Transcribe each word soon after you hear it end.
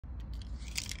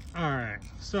Alright,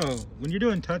 so when you're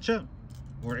doing touch-up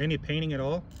or any painting at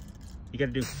all, you got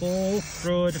to do full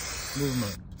fluid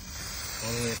movement.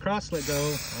 All the way across, let go,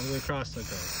 all the way across, let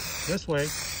go. This way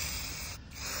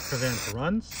prevents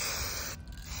runs.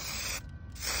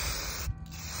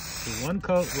 Do one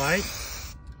coat light,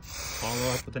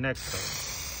 follow up with the next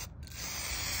coat.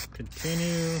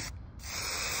 Continue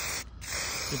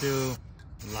to do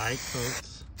light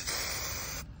coats.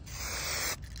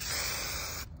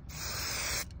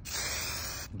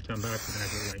 And come back with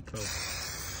another light coat.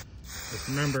 Just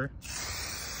remember,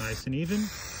 nice and even.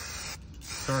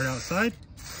 Start outside,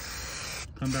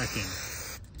 come back in.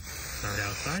 Start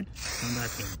outside, come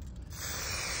back in.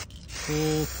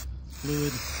 Full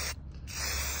fluid.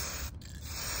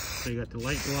 So you got the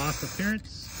light gloss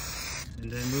appearance,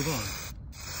 and then move on.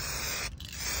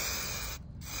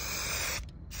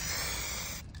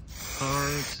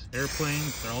 Cars,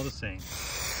 airplanes, they're all the same.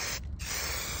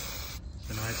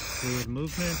 So nice fluid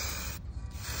movement,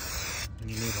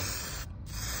 and you move on.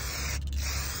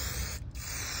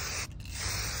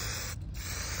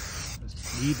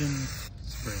 Even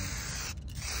spraying.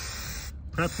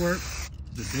 Prep work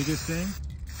is the biggest thing.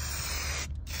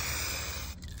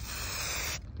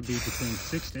 It could be between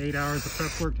 6 to 8 hours of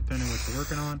prep work, depending on what you're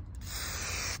working on.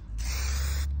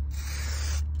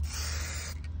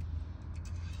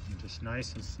 And just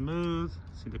nice and smooth.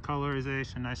 See the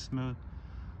colorization, nice smooth.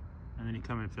 And then you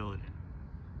come and fill it in.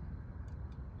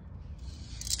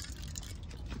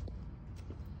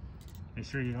 Make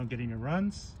sure you don't get any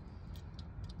runs.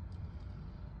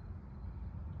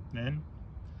 Then,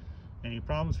 any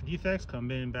problems or defects, come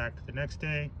in back the next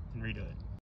day and redo it.